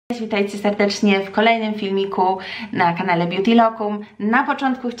Witajcie serdecznie w kolejnym filmiku na kanale beautylokum. Na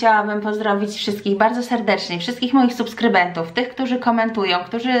początku chciałabym pozdrowić wszystkich bardzo serdecznie, wszystkich moich subskrybentów, tych, którzy komentują,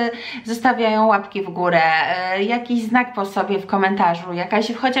 którzy zostawiają łapki w górę, jakiś znak po sobie w komentarzu,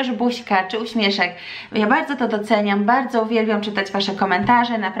 jakaś chociaż buźka czy uśmieszek. Ja bardzo to doceniam, bardzo uwielbiam czytać Wasze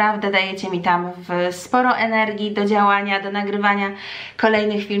komentarze, naprawdę dajecie mi tam sporo energii do działania, do nagrywania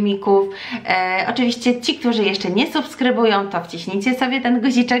kolejnych filmików. Oczywiście ci, którzy jeszcze nie subskrybują, to wciśnijcie sobie ten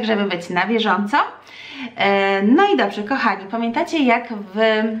guziczek, żeby być na bieżąco. No i dobrze, kochani, pamiętacie, jak w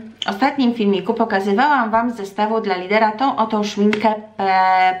ostatnim filmiku pokazywałam Wam z zestawu dla lidera tą oto szminkę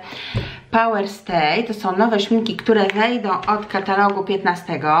Power Stay. To są nowe szminki, które wejdą od katalogu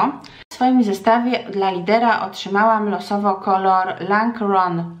 15. W swoim zestawie dla lidera otrzymałam losowo kolor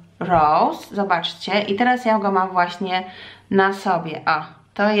Lancaron Rose. Zobaczcie, i teraz ja go mam właśnie na sobie. O,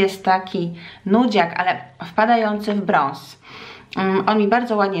 to jest taki nudziak, ale wpadający w brąz. On mi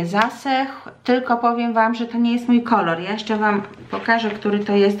bardzo ładnie zasechł, tylko powiem Wam, że to nie jest mój kolor. Ja jeszcze Wam pokażę, który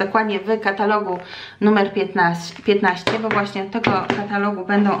to jest dokładnie w katalogu numer 15, bo właśnie od tego katalogu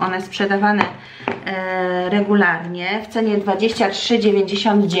będą one sprzedawane regularnie w cenie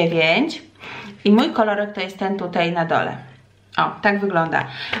 23,99 i mój kolorek to jest ten tutaj na dole. O, tak wygląda.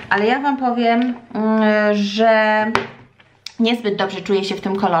 Ale ja Wam powiem, że niezbyt dobrze czuję się w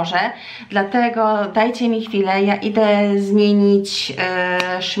tym kolorze, dlatego dajcie mi chwilę, ja idę zmienić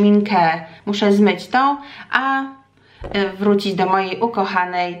szminkę, muszę zmyć tą, a wrócić do mojej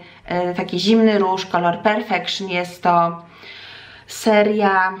ukochanej, taki zimny róż, kolor Perfection, jest to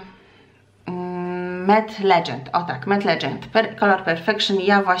seria Matte Legend, o tak, Matte Legend, kolor Perfection.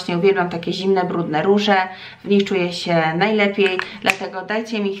 Ja właśnie uwielbiam takie zimne, brudne róże, w nich czuję się najlepiej, dlatego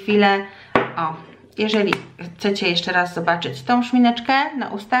dajcie mi chwilę. O, jeżeli chcecie jeszcze raz zobaczyć tą szmineczkę na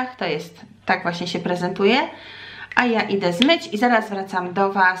ustach, to jest, tak właśnie się prezentuje, a ja idę zmyć i zaraz wracam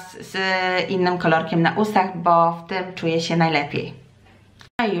do Was z innym kolorkiem na ustach, bo w tym czuję się najlepiej.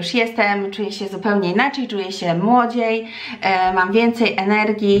 No i już jestem, czuję się zupełnie inaczej, czuję się młodziej, mam więcej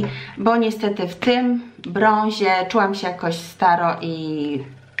energii, bo niestety w tym brązie czułam się jakoś staro i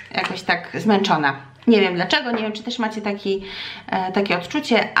jakoś tak zmęczona. Nie wiem dlaczego, nie wiem, czy też macie takie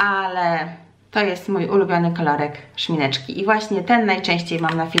odczucie, ale to jest mój ulubiony kolorek szmineczki i właśnie ten najczęściej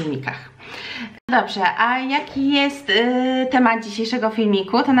mam na filmikach. Dobrze, a jaki jest temat dzisiejszego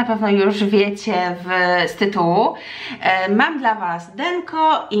filmiku, to na pewno już wiecie z tytułu. Mam dla Was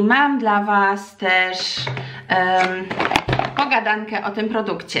denko i mam dla Was też pogadankę o tym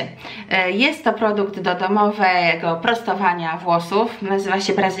produkcie. Jest to produkt do domowego prostowania włosów, nazywa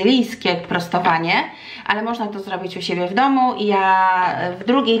się brazylijskie prostowanie, ale można to zrobić u siebie w domu i ja w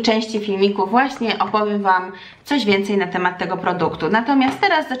drugiej części filmiku właśnie opowiem Wam coś więcej na temat tego produktu. Natomiast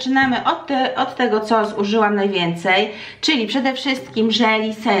teraz zaczynamy od tego, co zużyłam najwięcej, czyli przede wszystkim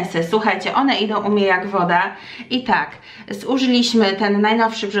żeli Sensy. Słuchajcie, one idą u mnie jak woda i tak, zużyliśmy ten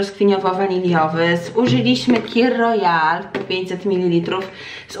najnowszy brzoskwiniowo-waniliowy, zużyliśmy Kir Royal 500 ml,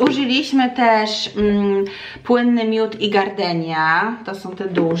 zużyliśmy też płynny miód i gardenia, to są te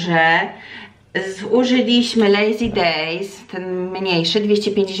duże. Zużyliśmy Lazy Days, ten mniejszy,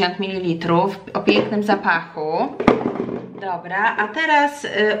 250 ml, o pięknym zapachu. Dobra, a teraz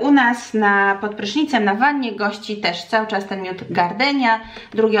u nas pod prysznicem na wannie gości też cały czas ten miód gardenia,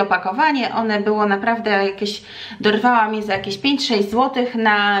 drugie opakowanie. One było naprawdę jakieś, dorwałam je za jakieś 5-6 zł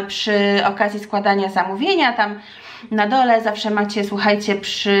przy okazji składania zamówienia. Tam na dole zawsze macie, słuchajcie,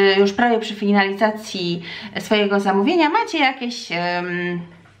 już prawie przy finalizacji swojego zamówienia macie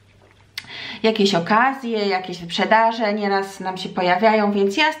jakieś okazje, jakieś wyprzedaże, nieraz nam się pojawiają,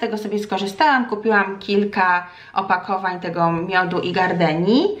 więc ja z tego sobie skorzystałam, kupiłam kilka opakowań tego miodu i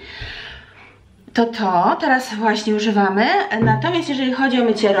gardeni. To teraz właśnie używamy. Natomiast jeżeli chodzi o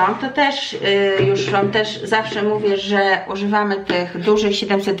mycie rąk, to też już Wam też zawsze mówię, że używamy tych dużych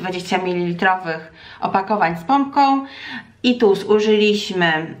 720 ml opakowań z pompką. I tu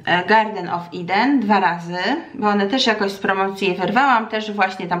zużyliśmy Garden of Eden 2 razy, bo one też jakoś z promocji je wyrwałam, też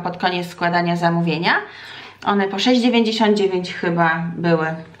właśnie tam pod koniec składania zamówienia. One po 6,99 chyba były,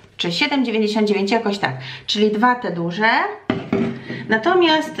 czy 7,99 jakoś tak, czyli 2 te duże.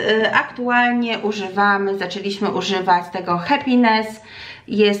 Natomiast aktualnie zaczęliśmy używać tego Happiness.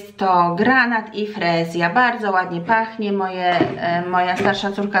 Jest to granat i frezja, bardzo ładnie pachnie, moja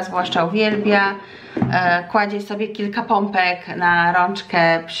starsza córka zwłaszcza uwielbia. Kładzie sobie kilka pompek na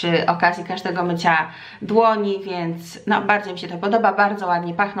rączkę przy okazji każdego mycia dłoni, więc no, bardzo mi się to podoba, bardzo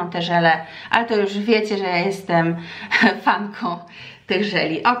ładnie pachną te żele, ale to już wiecie, że ja jestem fanką tych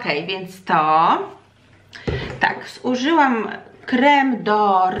żeli. Ok, więc to tak, zużyłam krem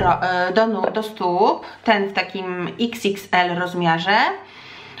do stóp, ten w takim XXL rozmiarze.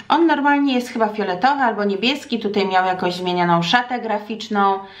 On normalnie jest chyba fioletowy albo niebieski, tutaj miał jakąś zmienioną szatę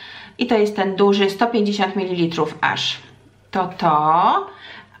graficzną i to jest ten duży, 150 ml aż. To.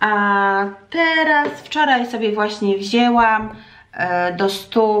 A teraz, wczoraj sobie właśnie wzięłam do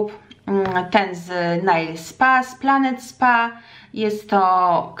stóp ten z Nail Spa, z Planet Spa. Jest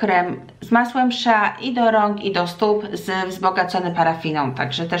to krem z masłem I-sza i do rąk, i do stóp, wzbogacony parafiną,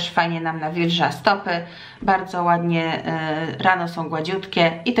 także też fajnie nam nawilża stopy, bardzo ładnie rano są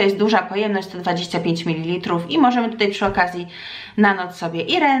gładziutkie i to jest duża pojemność, 125 ml i możemy tutaj przy okazji na noc sobie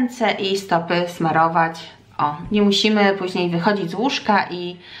i ręce, i stopy smarować. O, nie musimy później wychodzić z łóżka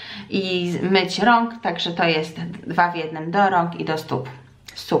i myć rąk, także to jest 2 w 1 do rąk i do stóp.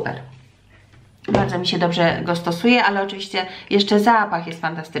 Super. Bardzo mi się dobrze go stosuje, ale oczywiście jeszcze zapach jest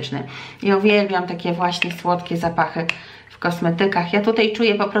fantastyczny. Ja uwielbiam takie właśnie słodkie zapachy w kosmetykach. Ja tutaj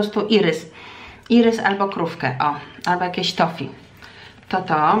czuję po prostu irys. Irys albo krówkę, o, albo jakieś toffee.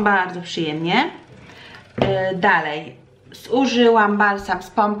 To, bardzo przyjemnie. Dalej, zużyłam balsam z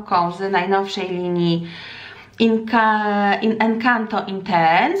pompką z najnowszej linii Encanto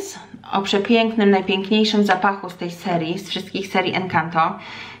Intense. O przepięknym, najpiękniejszym zapachu z tej serii, z wszystkich serii Encanto.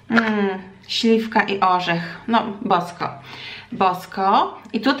 Śliwka i orzech, no bosko.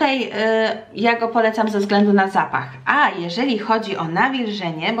 I tutaj ja go polecam ze względu na zapach. A jeżeli chodzi o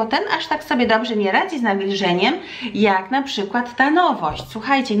nawilżenie, bo ten aż tak sobie dobrze nie radzi z nawilżeniem, jak na przykład ta nowość.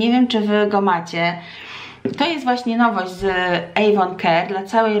 Słuchajcie, nie wiem, czy wy go macie. To jest właśnie nowość z Avon Care dla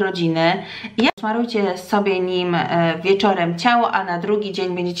całej rodziny. Smarujcie sobie nim wieczorem ciało, a na drugi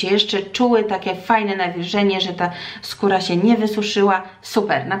dzień będziecie jeszcze czuły takie fajne nawilżenie, że ta skóra się nie wysuszyła.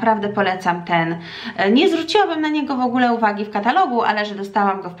 Super, naprawdę polecam ten. Nie zwróciłabym na niego w ogóle uwagi w katalogu, ale że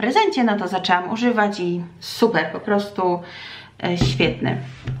dostałam go w prezencie, no to zaczęłam używać i super, po prostu świetny.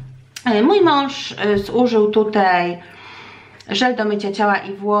 Mój mąż zużył tutaj żel do mycia ciała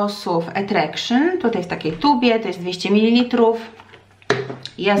i włosów Attraction, tutaj w takiej tubie, to jest 200 ml.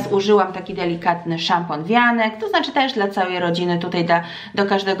 Ja zużyłam taki delikatny szampon wianek, to znaczy też dla całej rodziny, tutaj do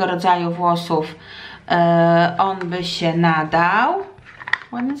każdego rodzaju włosów on by się nadał.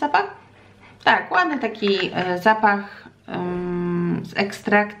 Ładny zapach? Tak, ładny taki zapach z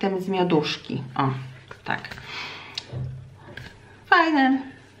ekstraktem z mioduszki. O, tak. Fajny,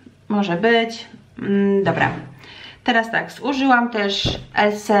 może być. Dobra. Teraz tak, zużyłam też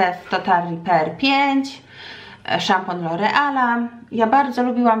LCF Total Repair 5, szampon L'Oreala. Ja bardzo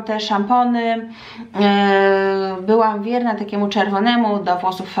lubiłam te szampony. Byłam wierna takiemu czerwonemu do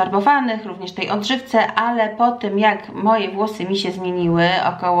włosów farbowanych, również tej odżywce, ale po tym jak moje włosy mi się zmieniły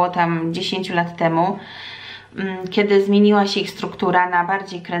około tam 10 lat temu, kiedy zmieniła się ich struktura na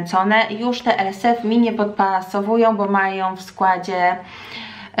bardziej kręcone, już te LCF mi nie podpasowują, bo mają w składzie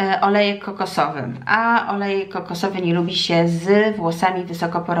olejek kokosowy, a olejek kokosowy nie lubi się z włosami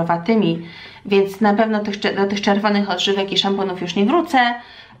wysokoporowatymi, więc na pewno do tych czerwonych odżywek i szamponów już nie wrócę.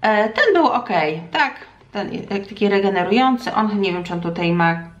 Ten był ok, tak, ten taki regenerujący, on nie wiem, czy on tutaj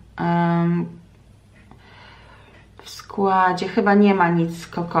ma w składzie, chyba nie ma nic z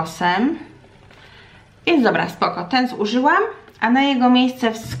kokosem, więc dobra, spoko, ten zużyłam, a na jego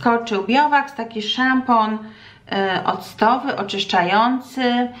miejsce wskoczył Biowax, taki szampon octowy,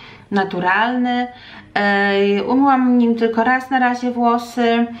 oczyszczający, naturalny. Umyłam nim tylko raz na razie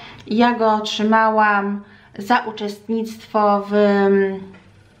włosy. Ja go otrzymałam za uczestnictwo w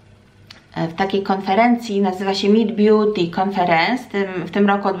takiej konferencji, nazywa się Meet Beauty Conference. W tym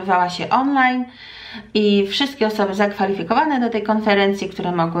roku odbywała się online i wszystkie osoby zakwalifikowane do tej konferencji,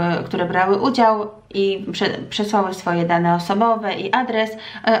 które brały udział i przesłały swoje dane osobowe i adres,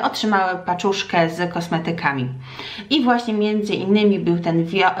 otrzymały paczuszkę z kosmetykami. I właśnie między innymi był ten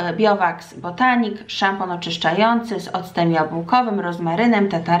Biowax Botanic, szampon oczyszczający z octem jabłkowym, rozmarynem,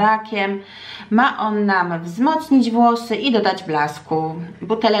 tatarakiem. Ma on nam wzmocnić włosy i dodać blasku.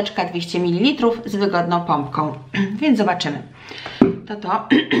 Buteleczka 200 ml z wygodną pompką, więc zobaczymy.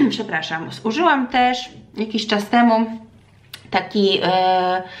 Przepraszam, zużyłam też jakiś czas temu taki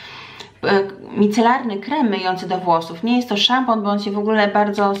micelarny krem myjący do włosów. Nie jest to szampon, bo on się w ogóle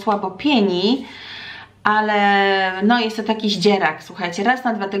bardzo słabo pieni, ale no jest to taki zdzierak. Słuchajcie, raz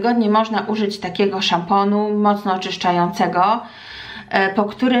na 2 tygodnie można użyć takiego szamponu mocno oczyszczającego, po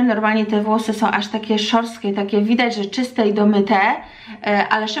którym normalnie te włosy są aż takie szorstkie, takie widać, że czyste i domyte,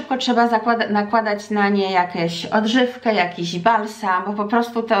 ale szybko trzeba nakładać na nie jakąś odżywkę, jakiś balsam, bo po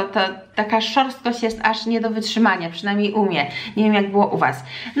prostu taka szorstkość jest aż nie do wytrzymania, przynajmniej u mnie. Nie wiem, jak było u Was.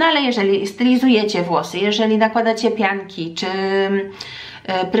 No ale jeżeli stylizujecie włosy, jeżeli nakładacie pianki, czy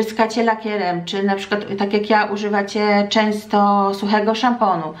pryskacie lakierem, czy na przykład tak jak ja używacie często suchego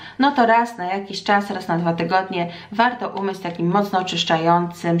szamponu, no to raz na jakiś czas, raz na 2 tygodnie warto umyć takim mocno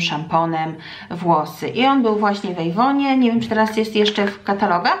oczyszczającym szamponem włosy. I on był właśnie w Avenie, nie wiem, czy teraz jest jeszcze w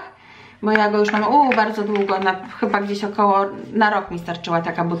katalogach, bo ja go już mam bardzo długo, chyba gdzieś około na rok mi starczyła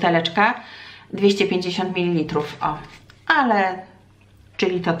taka buteleczka, 250 ml, o, ale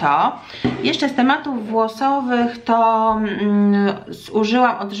czyli to. Jeszcze z tematów włosowych to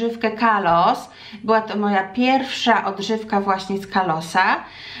zużyłam odżywkę Kalos. Była to moja pierwsza odżywka właśnie z Kalosa.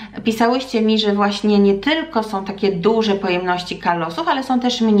 Pisałyście mi, że właśnie nie tylko są takie duże pojemności Kalosów, ale są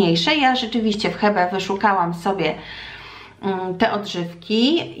też mniejsze. Ja rzeczywiście w Hebe wyszukałam sobie te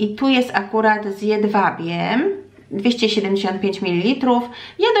odżywki i tu jest akurat z jedwabiem. 275 ml.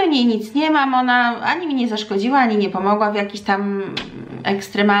 Ja do niej nic nie mam, ona ani mi nie zaszkodziła, ani nie pomogła w jakiś tam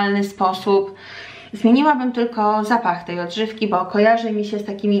ekstremalny sposób. Zmieniłabym tylko zapach tej odżywki, bo kojarzy mi się z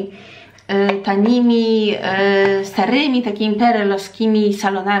takimi tanimi, starymi, takimi perelowskimi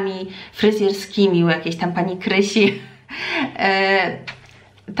salonami fryzjerskimi u jakiejś tam pani Krysi.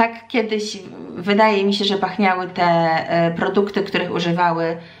 Tak kiedyś wydaje mi się, że pachniały te produkty, których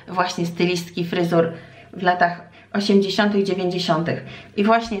używały właśnie stylistki fryzur w latach 80., 90. I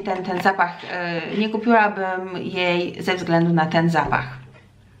właśnie ten zapach, nie kupiłabym jej ze względu na ten zapach.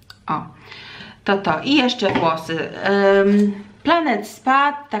 O, to. I jeszcze włosy. Planet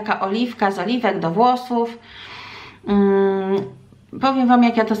Spa, taka oliwka z oliwek do włosów. Powiem Wam,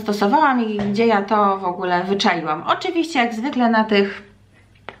 jak ja to stosowałam i gdzie ja to w ogóle wyczaiłam. Oczywiście jak zwykle na tych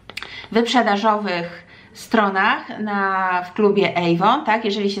wyprzedażowych stronach w klubie Avon, tak?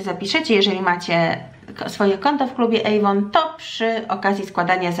 Jeżeli się zapiszecie, jeżeli macie swoje konto w klubie Avon, to przy okazji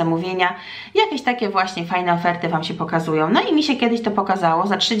składania zamówienia jakieś takie właśnie fajne oferty Wam się pokazują. No i mi się kiedyś to pokazało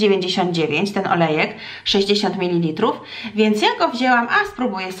za 3,99 ten olejek, 60 ml, więc ja go wzięłam, a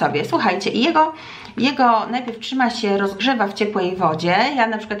spróbuję sobie. Słuchajcie, i jego najpierw trzyma się, rozgrzewa w ciepłej wodzie. Ja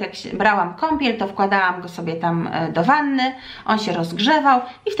na przykład jak brałam kąpiel, to wkładałam go sobie tam do wanny, on się rozgrzewał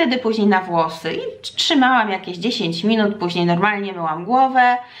i wtedy później na włosy. I trzymałam jakieś 10 minut, później normalnie myłam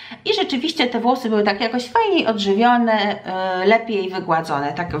głowę i rzeczywiście te włosy były tak jakoś fajniej odżywione, lepiej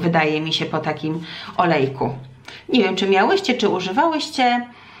wygładzone, tak wydaje mi się po takim olejku. Nie wiem, czy miałyście, czy używałyście.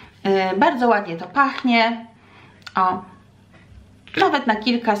 Bardzo ładnie to pachnie. O. Nawet na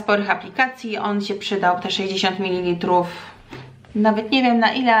kilka sporych aplikacji on się przydał, te 60 ml. Nawet nie wiem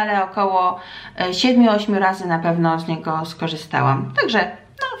na ile, ale około 7-8 razy na pewno z niego skorzystałam. Także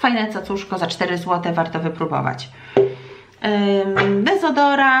no, fajne cacuszko, za 4 zł warto wypróbować.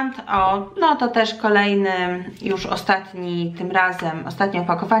 Dezodorant, no to też kolejny, już ostatni, tym razem, ostatnie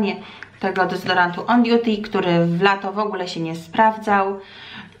opakowanie tego dezodorantu On Duty, który w lato w ogóle się nie sprawdzał.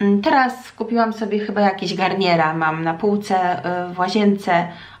 Teraz kupiłam sobie chyba jakiś Garniera, mam na półce w łazience,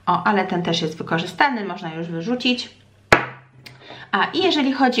 ale ten też jest wykorzystany, można już wyrzucić. I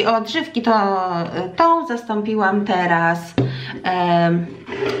jeżeli chodzi o odżywki, to tą zastąpiłam teraz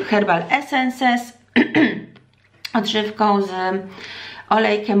Herbal Essences odżywką z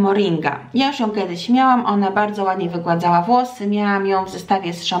olejkiem Moringa. Ja już ją kiedyś miałam, ona bardzo ładnie wygładzała włosy, miałam ją w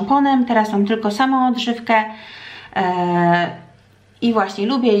zestawie z szamponem, teraz mam tylko samą odżywkę i właśnie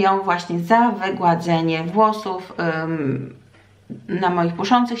lubię ją właśnie za wygładzenie włosów. Na moich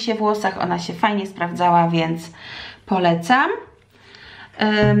puszących się włosach ona się fajnie sprawdzała, więc polecam.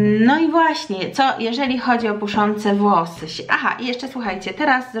 No i właśnie, jeżeli chodzi o puszące włosy. I jeszcze słuchajcie,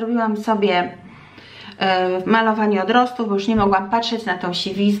 teraz zrobiłam sobie malowanie odrostów, bo już nie mogłam patrzeć na tą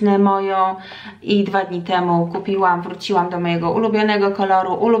siwiznę moją i 2 dni temu wróciłam do mojego ulubionego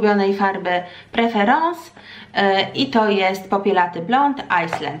koloru, ulubionej farby Preference i to jest popielaty blond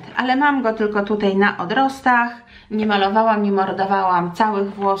Iceland, ale mam go tylko tutaj na odrostach, nie malowałam, nie mordowałam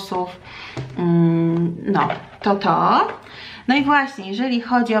całych włosów, no to. No i właśnie, jeżeli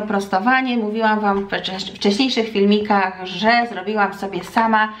chodzi o prostowanie, mówiłam Wam w wcześniejszych filmikach, że zrobiłam sobie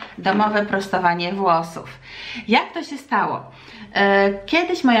sama domowe prostowanie włosów. Jak to się stało?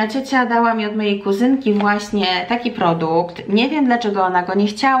 Kiedyś moja ciocia dała mi od mojej kuzynki właśnie taki produkt. Nie wiem, dlaczego ona go nie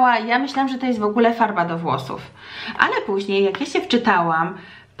chciała. Ja myślałam, że to jest w ogóle farba do włosów. Ale później, jak ja się wczytałam,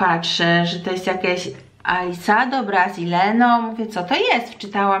 patrzę, że to jest jakieś I-sza do Brasileno, mówię, co to jest?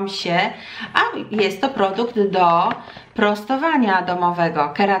 Wczytałam się, a jest to produkt do prostowania domowego,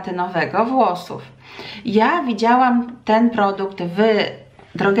 keratynowego włosów. Ja widziałam ten produkt w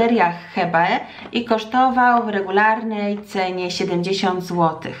drogeriach Hebe i kosztował w regularnej cenie 70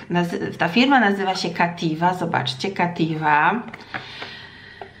 zł. Ta firma nazywa się Cativa, zobaczcie, Cativa.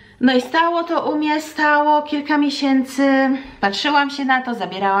 No i stało to u mnie, stało kilka miesięcy, patrzyłam się na to,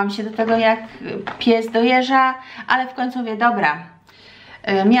 zabierałam się do tego jak pies do jeża, ale w końcu mówię, dobra,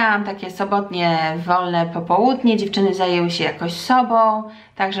 miałam takie sobotnie wolne popołudnie, dziewczyny zajęły się jakoś sobą,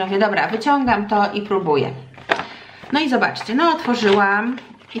 także mówię, dobra, wyciągam to i próbuję. No i zobaczcie, no otworzyłam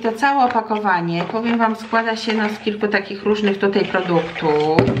i to całe opakowanie, powiem wam, składa się no, z kilku takich różnych tutaj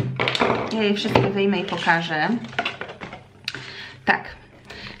produktów. Ja je wszystkie wyjmę i pokażę. Tak.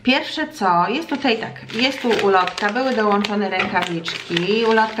 Pierwsze co, jest tutaj tak, jest tu ulotka, były dołączone rękawiczki,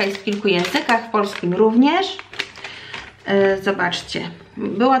 ulotka jest w kilku językach, w polskim również. Zobaczcie,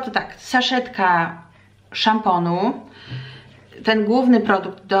 była tu tak, saszetka szamponu, ten główny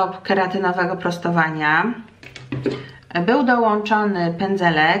produkt do keratynowego prostowania, był dołączony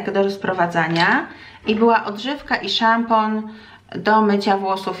pędzelek do rozprowadzania i była odżywka i szampon do mycia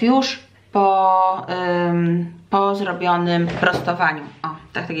włosów już po zrobionym prostowaniu. O,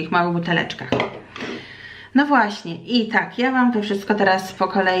 tak, w takich małych buteleczkach. No właśnie, i tak, ja wam to wszystko teraz po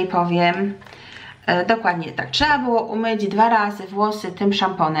kolei powiem. Dokładnie tak, trzeba było umyć 2 razy włosy tym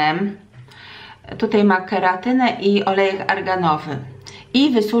szamponem. Tutaj ma keratynę i olejek arganowy. I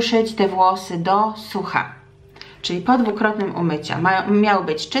wysuszyć te włosy do sucha. Czyli po dwukrotnym umyciu. Miały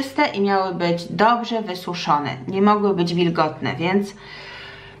być czyste i miały być dobrze wysuszone. Nie mogły być wilgotne,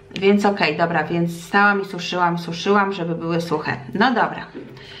 więc okej, dobra, więc stałam i suszyłam, żeby były suche. No dobra.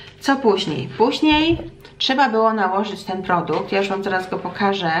 Co później? Później trzeba było nałożyć ten produkt. Ja już wam zaraz go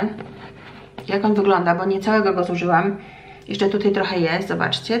pokażę, jak on wygląda, bo nie całego go zużyłam. Jeszcze tutaj trochę jest,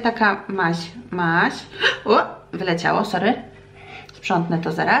 zobaczcie. Taka maź. O, wyleciało, sorry. Sprzątnę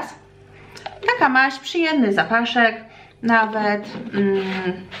to zaraz. Taka maź, przyjemny zapaszek nawet.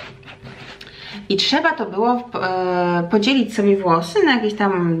 I trzeba to było podzielić sobie włosy na jakieś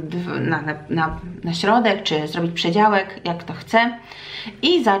tam na środek, czy zrobić przedziałek, jak to chce.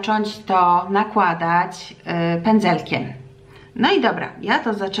 I zacząć to nakładać pędzelkiem. No i dobra, ja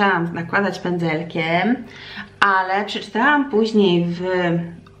to zaczęłam nakładać pędzelkiem, ale przeczytałam później w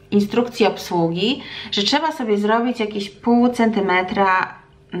instrukcji obsługi, że trzeba sobie zrobić jakieś pół centymetra,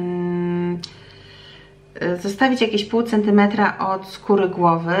 zostawić jakieś pół centymetra od skóry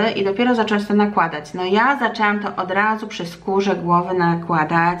głowy i dopiero zacząć to nakładać. No ja zaczęłam to od razu przy skórze głowy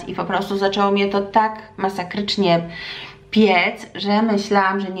nakładać i po prostu zaczęło mnie to tak masakrycznie piec, że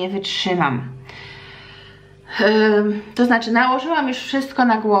myślałam, że nie wytrzymam. To znaczy nałożyłam już wszystko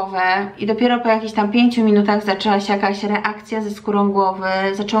na głowę i dopiero po jakichś tam 5 minutach zaczęła się jakaś reakcja ze skórą głowy.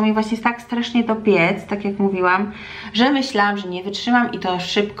 Zaczęło mi właśnie tak strasznie to piec, tak jak mówiłam, że myślałam, że nie wytrzymam i to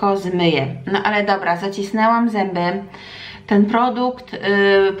szybko zmyję. No ale dobra, zacisnęłam zęby. Ten produkt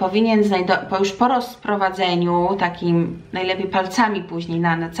powinien już po rozprowadzeniu, takim najlepiej palcami później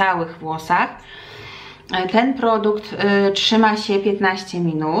na całych włosach, ten produkt trzyma się 15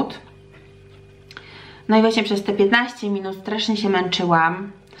 minut. No i właśnie przez te 15 minut strasznie się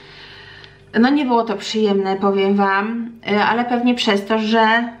męczyłam. No nie było to przyjemne, powiem wam, ale pewnie przez to,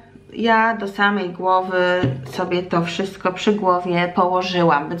 że ja do samej głowy sobie to wszystko przy głowie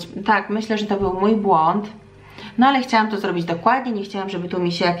położyłam. Tak, myślę, że to był mój błąd. No ale chciałam to zrobić dokładnie, nie chciałam, żeby tu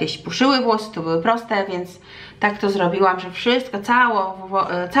mi się jakieś puszyły włosy, tu były proste, więc tak to zrobiłam, że wszystko,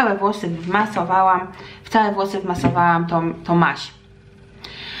 całe włosy wmasowałam, w całe włosy wmasowałam tą maź.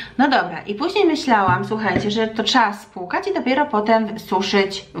 No dobra, i później myślałam, słuchajcie, że to trzeba spłukać i dopiero potem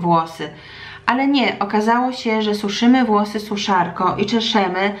suszyć włosy. Ale nie, okazało się, że suszymy włosy suszarką i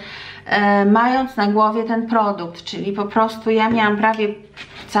czeszemy, mając na głowie ten produkt, czyli po prostu ja miałam prawie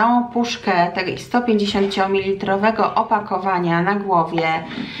całą puszkę tego 150 ml opakowania na głowie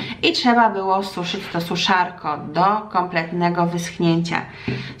i trzeba było suszyć to suszarką do kompletnego wyschnięcia.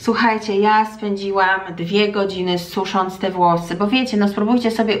 Słuchajcie, ja spędziłam 2 godziny susząc te włosy, bo wiecie, no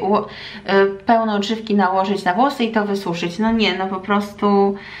spróbujcie sobie pełno odżywki nałożyć na włosy i to wysuszyć. No nie, no po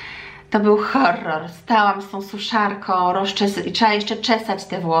prostu to był horror. Stałam z tą suszarką, i trzeba jeszcze czesać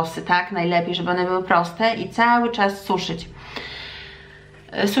te włosy, tak? Najlepiej, żeby one były proste i cały czas suszyć.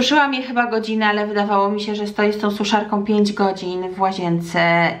 Suszyłam je chyba godzinę, ale wydawało mi się, że stoi z tą suszarką 5 godzin w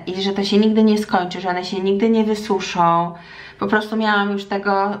łazience i że to się nigdy nie skończy, że one się nigdy nie wysuszą. Po prostu miałam już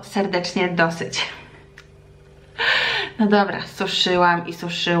tego serdecznie dosyć. No dobra, suszyłam,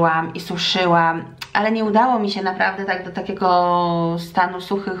 ale nie udało mi się naprawdę tak do takiego stanu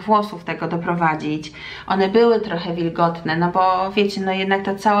suchych włosów tego doprowadzić. One były trochę wilgotne, no bo wiecie, no jednak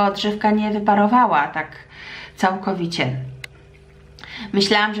ta cała odżywka nie wyparowała tak całkowicie.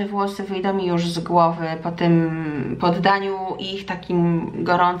 Myślałam, że włosy wyjdą mi już z głowy po tym poddaniu ich takim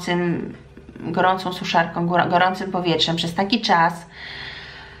gorącą suszarką, gorącym powietrzem przez taki czas.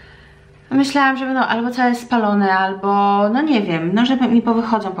 Myślałam, że będą albo całe spalone, albo no nie wiem, no żeby mi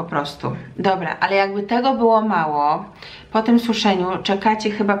powychodzą po prostu. Dobra, ale jakby tego było mało, po tym suszeniu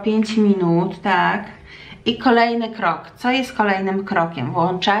czekacie chyba 5 minut, tak? I kolejny krok. Co jest kolejnym krokiem?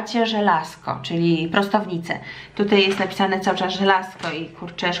 Włączacie żelazko, czyli prostownicę. Tutaj jest napisane cały czas żelazko i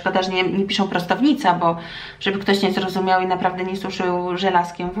kurczę, szkoda, że nie piszą prostownica, bo żeby ktoś nie zrozumiał i naprawdę nie suszył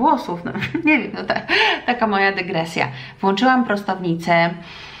żelazkiem włosów. No, nie wiem, no taka moja dygresja. Włączyłam prostownicę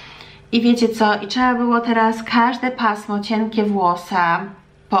i wiecie co? I trzeba było teraz każde pasmo cienkie włosa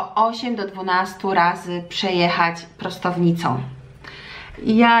po 8 do 12 razy przejechać prostownicą.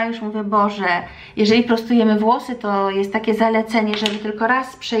 I ja już mówię, Boże, jeżeli prostujemy włosy, to jest takie zalecenie, żeby tylko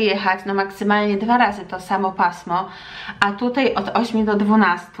raz przejechać, no maksymalnie 2 razy to samo pasmo, a tutaj od 8 do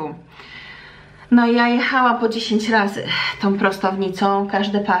 12. No ja jechałam po 10 razy tą prostownicą,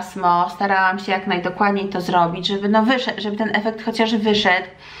 każde pasmo, starałam się jak najdokładniej to zrobić, żeby no wyszedł, żeby ten efekt chociaż wyszedł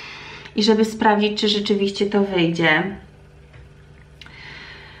i żeby sprawdzić, czy rzeczywiście to wyjdzie.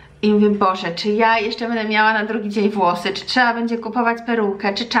 I mówię, Boże, czy ja jeszcze będę miała na drugi dzień włosy, czy trzeba będzie kupować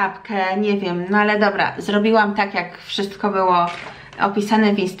perukę, czy czapkę, nie wiem, no ale dobra, zrobiłam tak, jak wszystko było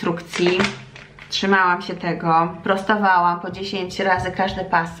opisane w instrukcji, trzymałam się tego, prostowałam po 10 razy każde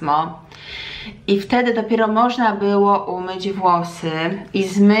pasmo i wtedy dopiero można było umyć włosy i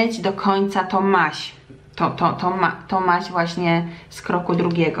zmyć do końca tą maź, tą maź właśnie z kroku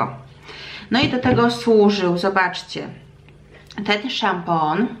drugiego. No i do tego służył, zobaczcie, ten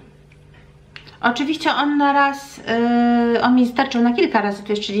szampon. Oczywiście on na raz, on mi starczył na kilka razy, to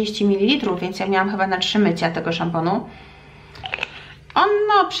jest 30 ml, więc ja miałam chyba na 3 mycia tego szamponu. On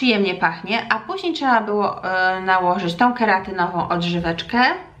no przyjemnie pachnie, a później trzeba było nałożyć tą keratynową odżyweczkę,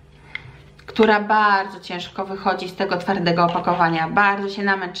 która bardzo ciężko wychodzi z tego twardego opakowania. Bardzo się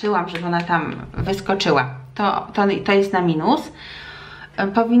namęczyłam, żeby ona tam wyskoczyła. To jest na minus.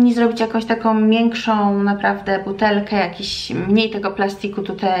 Powinni zrobić jakąś taką większą naprawdę butelkę, jakiś mniej tego plastiku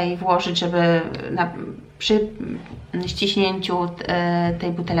tutaj włożyć, żeby przy ściśnięciu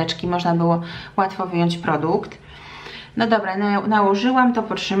tej buteleczki można było łatwo wyjąć produkt. No dobra, nałożyłam to,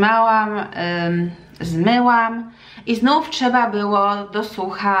 potrzymałam, zmyłam i znów trzeba było do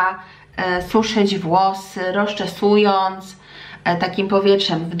sucha suszyć włosy, rozczesując takim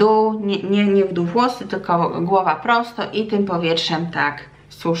powietrzem w dół, nie w dół włosy, tylko głowa prosto i tym powietrzem tak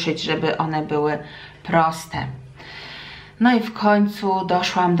suszyć, żeby one były proste. No i w końcu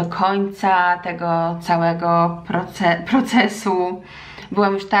doszłam do końca tego całego procesu.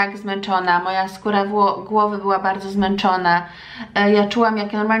 Byłam już tak zmęczona, moja skóra głowy była bardzo zmęczona. Ja czułam,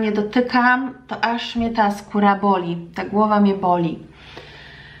 jak normalnie dotykam, to aż mnie ta skóra boli, ta głowa mnie boli.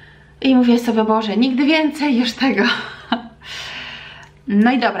 I mówię sobie, Boże, nigdy więcej już tego.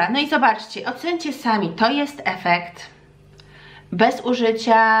 No i dobra, no i zobaczcie, ocencie sami, to jest efekt bez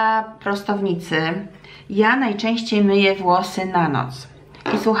użycia prostownicy. Ja najczęściej myję włosy na noc.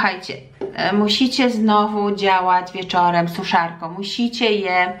 I słuchajcie, musicie znowu działać wieczorem suszarką. Musicie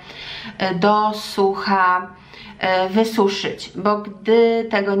je do sucha wysuszyć, bo gdy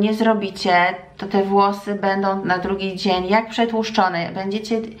tego nie zrobicie, to te włosy będą na drugi dzień jak przetłuszczone.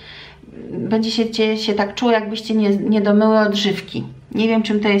 Będziecie się tak czuły, jakbyście nie domyły odżywki. Nie wiem,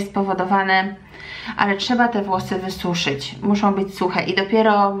 czym to jest spowodowane, ale trzeba te włosy wysuszyć. Muszą być suche i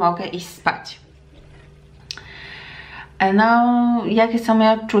dopiero mogę iść spać. No, jakie są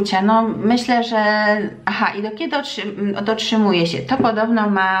moje odczucia? No, myślę, że... Aha, i do kiedy dotrzymuje się? To podobno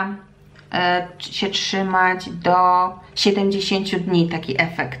ma się trzymać do 70 dni, taki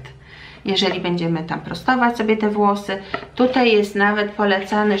efekt. Jeżeli będziemy tam prostować sobie te włosy. Tutaj jest nawet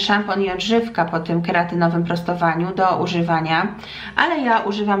polecany szampon i odżywka po tym keratynowym prostowaniu do używania, ale ja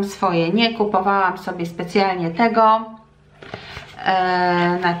używam swoje, nie kupowałam sobie specjalnie tego,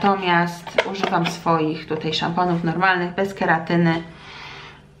 natomiast używam swoich tutaj szamponów normalnych, bez keratyny.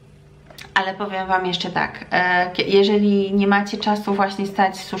 Ale powiem Wam jeszcze tak, jeżeli nie macie czasu właśnie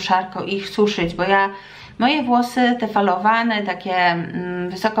stać z suszarką i ich suszyć, bo moje włosy, te falowane, takie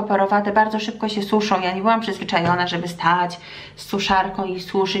wysokoporowate, bardzo szybko się suszą. Ja nie byłam przyzwyczajona, żeby stać z suszarką i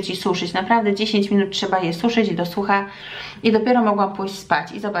suszyć. Naprawdę 10 minut trzeba je suszyć do sucha i dopiero mogłam pójść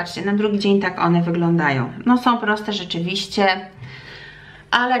spać. I zobaczcie, na drugi dzień tak one wyglądają. No są proste rzeczywiście,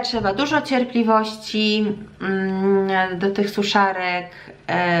 ale trzeba dużo cierpliwości do tych suszarek.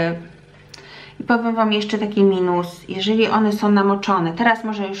 I powiem Wam jeszcze taki minus, jeżeli one są namoczone, teraz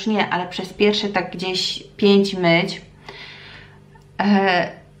może już nie, ale przez pierwsze tak gdzieś 5 myć,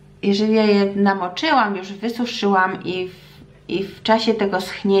 jeżeli ja je namoczyłam, już wysuszyłam i w czasie tego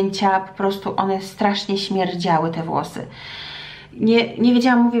schnięcia po prostu one strasznie śmierdziały, te włosy. Nie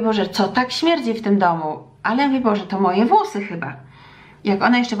wiedziałam, mówię, Boże, co tak śmierdzi w tym domu, ale mówię, Boże, to moje włosy chyba. Jak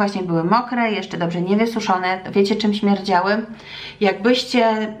one jeszcze właśnie były mokre, jeszcze dobrze niewysuszone, wiecie czym śmierdziały?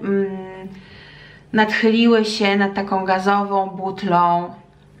 Jakbyście nadchyliły się nad taką gazową butlą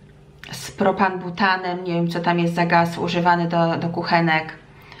z propan-butanem, nie wiem co tam jest za gaz używany do kuchenek,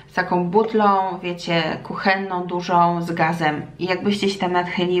 z taką butlą, wiecie, kuchenną, dużą, z gazem. I jakbyście się tam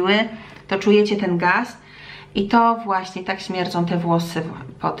nadchyliły, to czujecie ten gaz i to właśnie tak śmierdzą te włosy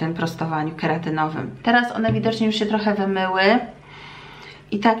po tym prostowaniu keratynowym. Teraz one widocznie już się trochę wymyły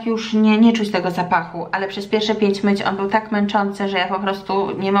i tak już nie czuć tego zapachu, ale przez pierwsze 5 myć on był tak męczący, że ja po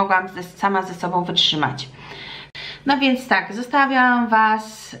prostu nie mogłam sama ze sobą wytrzymać. No więc tak, zostawiam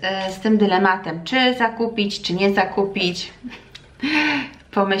Was z tym dylematem, czy zakupić, czy nie zakupić.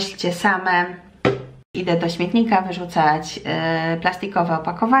 Pomyślcie same. Idę do śmietnika wyrzucać plastikowe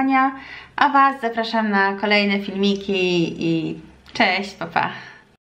opakowania, a Was zapraszam na kolejne filmiki i cześć, pa pa!